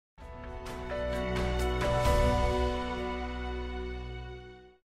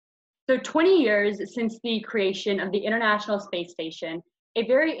So 20 years since the creation of the International Space Station, a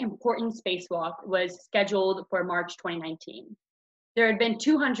very important spacewalk was scheduled for March 2019. There had been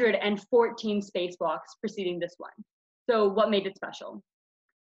 214 spacewalks preceding this one. So what made it special?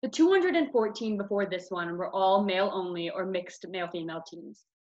 The 214 before this one were all male-only or mixed male-female teams.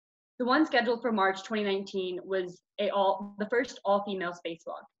 The one scheduled for March 2019 was the first all-female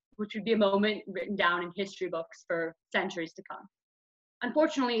spacewalk, which would be a moment written down in history books for centuries to come.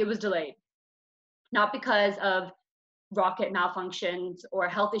 Unfortunately, it was delayed, not because of rocket malfunctions or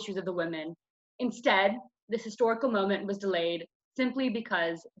health issues of the women. Instead, this historical moment was delayed simply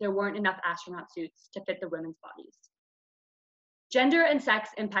because there weren't enough astronaut suits to fit the women's bodies. Gender and sex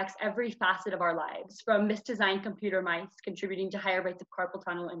impacts every facet of our lives, from misdesigned computer mice contributing to higher rates of carpal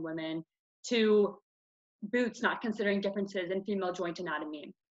tunnel in women, to boots not considering differences in female joint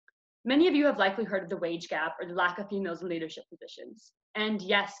anatomy. Many of you have likely heard of the wage gap or the lack of females in leadership positions. And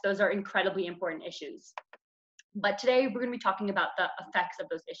yes, those are incredibly important issues. But today we're going to be talking about the effects of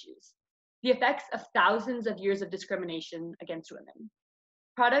those issues, the effects of thousands of years of discrimination against women.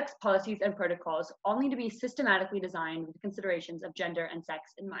 Products, policies, and protocols all need to be systematically designed with considerations of gender and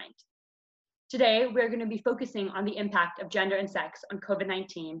sex in mind. Today, we're going to be focusing on the impact of gender and sex on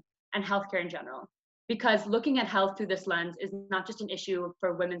COVID-19 and healthcare in general, because looking at health through this lens is not just an issue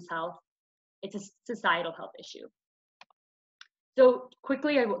for women's health, it's a societal health issue. So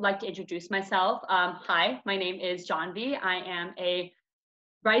quickly, I would like to introduce myself. Hi, my name is Janvi. I am a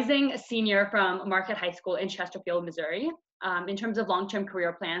rising senior from Marquette High School in Chesterfield, Missouri. In terms of long-term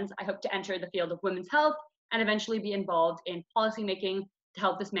career plans, I hope to enter the field of women's health and eventually be involved in policymaking to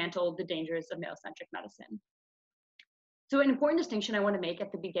help dismantle the dangers of male-centric medicine. So an important distinction I want to make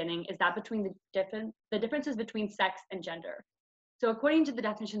at the beginning is that between the differences between sex and gender. So according to the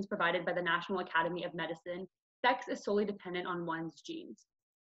definitions provided by the National Academy of Medicine, sex is solely dependent on one's genes.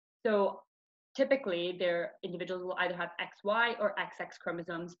 So typically, their individuals will either have XY or XX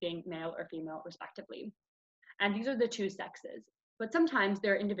chromosomes, being male or female respectively. And these are the two sexes. But sometimes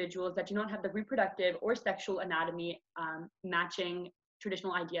there are individuals that do not have the reproductive or sexual anatomy matching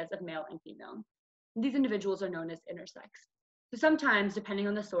traditional ideas of male and female. And these individuals are known as intersex. So sometimes, depending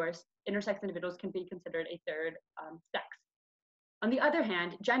on the source, intersex individuals can be considered a third sex. On the other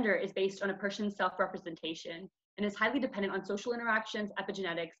hand, gender is based on a person's self-representation and is highly dependent on social interactions,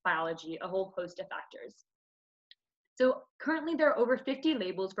 epigenetics, biology, a whole host of factors. So currently there are over 50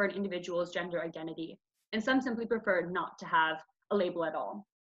 labels for an individual's gender identity, and some simply prefer not to have a label at all.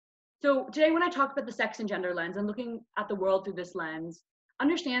 So today when I talk about the sex and gender lens and looking at the world through this lens,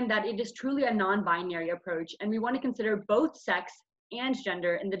 understand that it is truly a non-binary approach, and we want to consider both sex and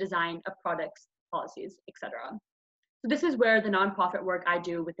gender in the design of products, policies, etc. So this is where the nonprofit work I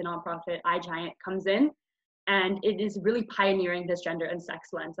do with the nonprofit iGiant comes in, and it is really pioneering this gender and sex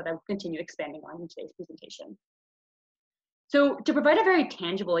lens that I will continue expanding on in today's presentation. So to provide a very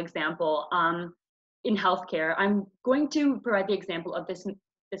tangible example in healthcare, I'm going to provide the example of this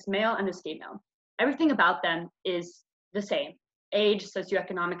male and this female. Everything about them is the same: age,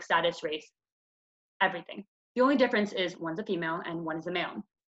 socioeconomic status, race, everything. The only difference is one's a female and one is a male.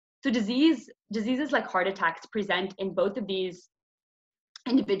 So diseases like heart attacks present in both of these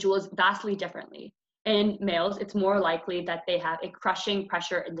individuals vastly differently. In males, it's more likely that they have a crushing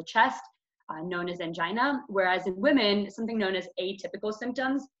pressure in the chest, known as angina, whereas in women, something known as atypical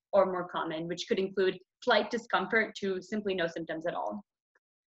symptoms are more common, which could include slight discomfort to simply no symptoms at all.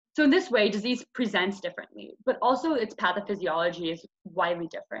 So in this way, disease presents differently, but also its pathophysiology is widely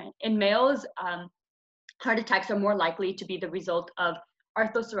different. In males, heart attacks are more likely to be the result of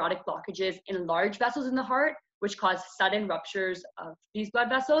arthrosclerotic blockages in large vessels in the heart, which cause sudden ruptures of these blood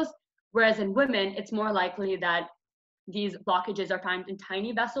vessels, whereas in women, it's more likely that these blockages are found in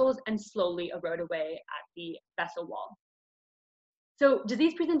tiny vessels and slowly erode away at the vessel wall. So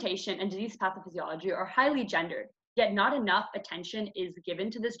disease presentation and disease pathophysiology are highly gendered, yet not enough attention is given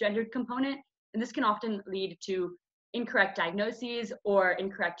to this gendered component, and this can often lead to incorrect diagnoses or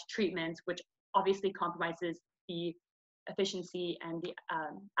incorrect treatments, which obviously compromises the efficiency and the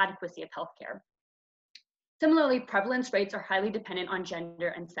adequacy of healthcare. Similarly, prevalence rates are highly dependent on gender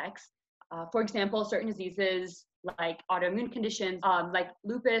and sex. For example, certain diseases like autoimmune conditions like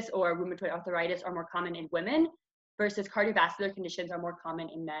lupus or rheumatoid arthritis are more common in women, versus cardiovascular conditions are more common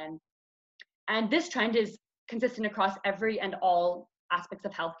in men. And this trend is consistent across every and all aspects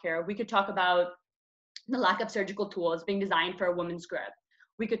of healthcare. We could talk about the lack of surgical tools being designed for a woman's grip.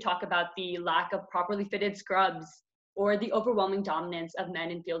 We could talk about the lack of properly fitted scrubs or the overwhelming dominance of men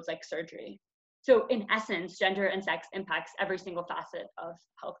in fields like surgery. So in essence, gender and sex impacts every single facet of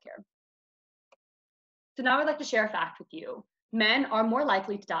healthcare. So now I'd like to share a fact with you. Men are more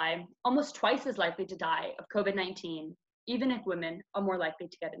likely to die, almost twice as likely to die of COVID-19, even if women are more likely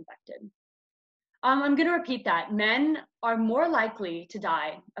to get infected. I'm going to repeat that. Men are more likely to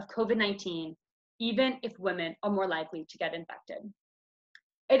die of COVID-19, even if women are more likely to get infected.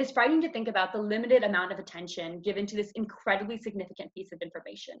 It is frightening to think about the limited amount of attention given to this incredibly significant piece of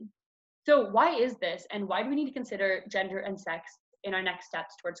information. So why is this, and why do we need to consider gender and sex in our next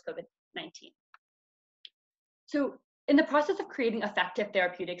steps towards COVID-19? So in the process of creating effective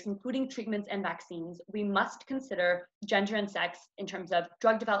therapeutics, including treatments and vaccines, we must consider gender and sex in terms of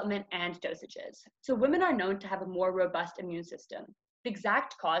drug development and dosages. So women are known to have a more robust immune system. The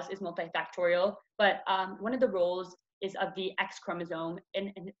exact cause is multifactorial, but one of the roles is of the X chromosome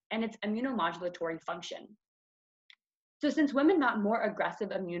and its immunomodulatory function. So since women mount more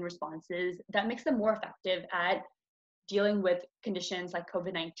aggressive immune responses, that makes them more effective at dealing with conditions like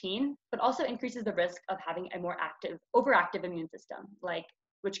COVID-19, but also increases the risk of having a more overactive immune system,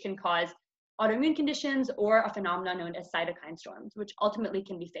 which can cause autoimmune conditions or a phenomenon known as cytokine storms, which ultimately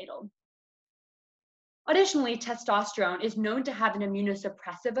can be fatal. Additionally, testosterone is known to have an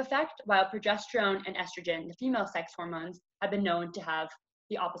immunosuppressive effect, while progesterone and estrogen, the female sex hormones, have been known to have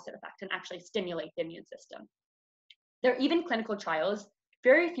the opposite effect and actually stimulate the immune system. There are even clinical trials,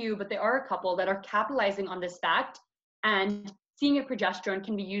 very few, but there are a couple that are capitalizing on this fact and seeing if progesterone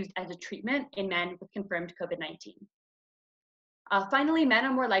can be used as a treatment in men with confirmed COVID-19. Finally, men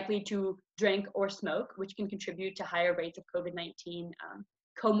are more likely to drink or smoke, which can contribute to higher rates of COVID-19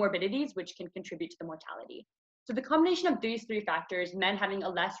 comorbidities, which can contribute to the mortality. So the combination of these three factors, men having a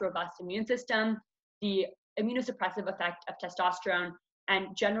less robust immune system, the immunosuppressive effect of testosterone,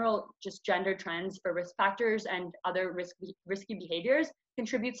 and general just gender trends for risk factors and other risky behaviors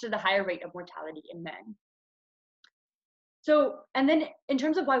contributes to the higher rate of mortality in men. So, and then in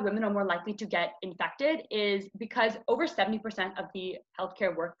terms of why women are more likely to get infected is because over 70% of the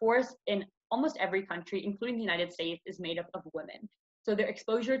healthcare workforce in almost every country, including the United States, is made up of women. So their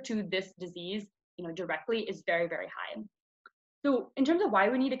exposure to this disease, directly is very, very high. So in terms of why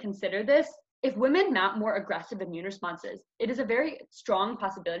we need to consider this, if women mount more aggressive immune responses, it is a very strong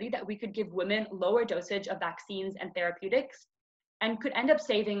possibility that we could give women lower dosage of vaccines and therapeutics and could end up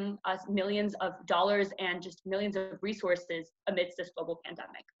saving us millions of dollars and just millions of resources amidst this global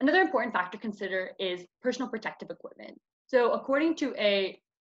pandemic. Another important factor to consider is personal protective equipment. So according to a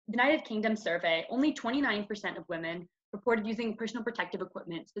United Kingdom survey, only 29% of women reported using personal protective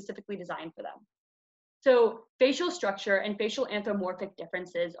equipment specifically designed for them. So facial structure and facial anthropomorphic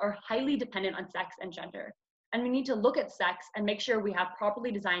differences are highly dependent on sex and gender. And we need to look at sex and make sure we have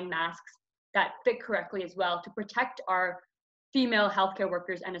properly designed masks that fit correctly as well to protect our female healthcare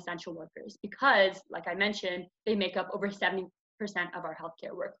workers and essential workers, because, like I mentioned, they make up over 70% of our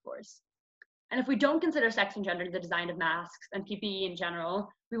healthcare workforce. And if we don't consider sex and gender in the design of masks and PPE in general,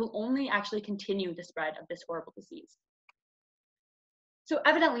 we will only actually continue the spread of this horrible disease. So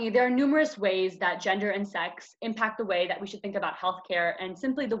evidently, there are numerous ways that gender and sex impact the way that we should think about healthcare and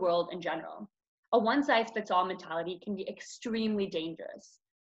simply the world in general. A one-size-fits-all mentality can be extremely dangerous.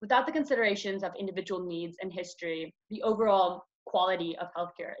 Without the considerations of individual needs and history, the overall quality of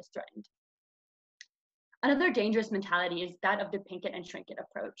healthcare is threatened. Another dangerous mentality is that of the pink it and shrink it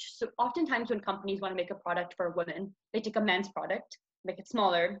approach. So oftentimes when companies want to make a product for a woman, they take a men's product, make it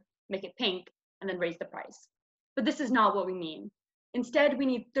smaller, make it pink, and then raise the price. But this is not what we mean. Instead, we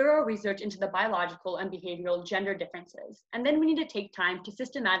need thorough research into the biological and behavioral gender differences. And then we need to take time to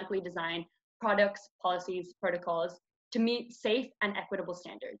systematically design products, policies, protocols to meet safe and equitable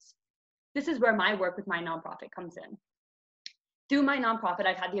standards. This is where my work with my nonprofit comes in. Through my nonprofit,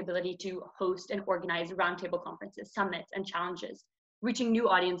 I've had the ability to host and organize roundtable conferences, summits, and challenges, reaching new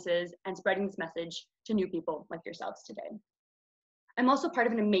audiences and spreading this message to new people like yourselves today. I'm also part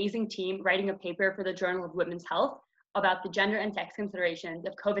of an amazing team writing a paper for the Journal of Women's Health about the gender and sex considerations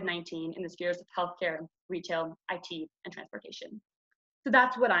of COVID-19 in the spheres of healthcare, retail, IT, and transportation. So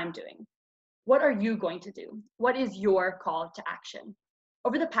that's what I'm doing. What are you going to do? What is your call to action?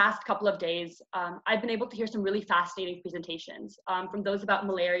 Over the past couple of days, I've been able to hear some really fascinating presentations, from those about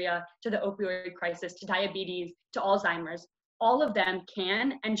malaria to the opioid crisis to diabetes to Alzheimer's. All of them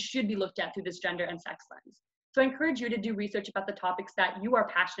can and should be looked at through this gender and sex lens. So I encourage you to do research about the topics that you are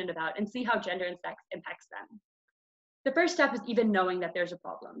passionate about and see how gender and sex impacts them. The first step is even knowing that there's a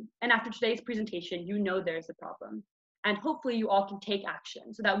problem. And after today's presentation, you know there's a problem. And hopefully you all can take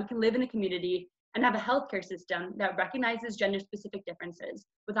action so that we can live in a community and have a healthcare system that recognizes gender-specific differences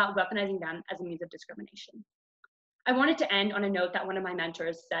without weaponizing them as a means of discrimination. I wanted to end on a note that one of my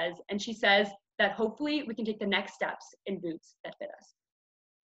mentors says, and she says that hopefully we can take the next steps in boots that fit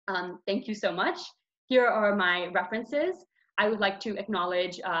us. Thank you so much. Here are my references. I would like to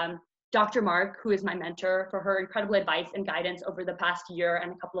acknowledge Dr. Mark, who is my mentor, for her incredible advice and guidance over the past year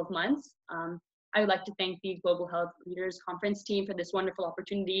and a couple of months. I would like to thank the Global Health Leaders Conference team for this wonderful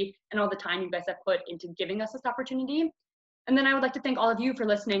opportunity and all the time you guys have put into giving us this opportunity. And then I would like to thank all of you for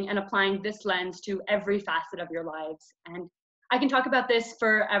listening and applying this lens to every facet of your lives. And I can talk about this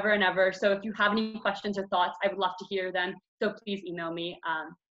forever and ever. So if you have any questions or thoughts, I would love to hear them. So please email me.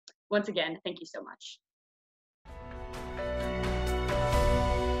 Once again, thank you so much.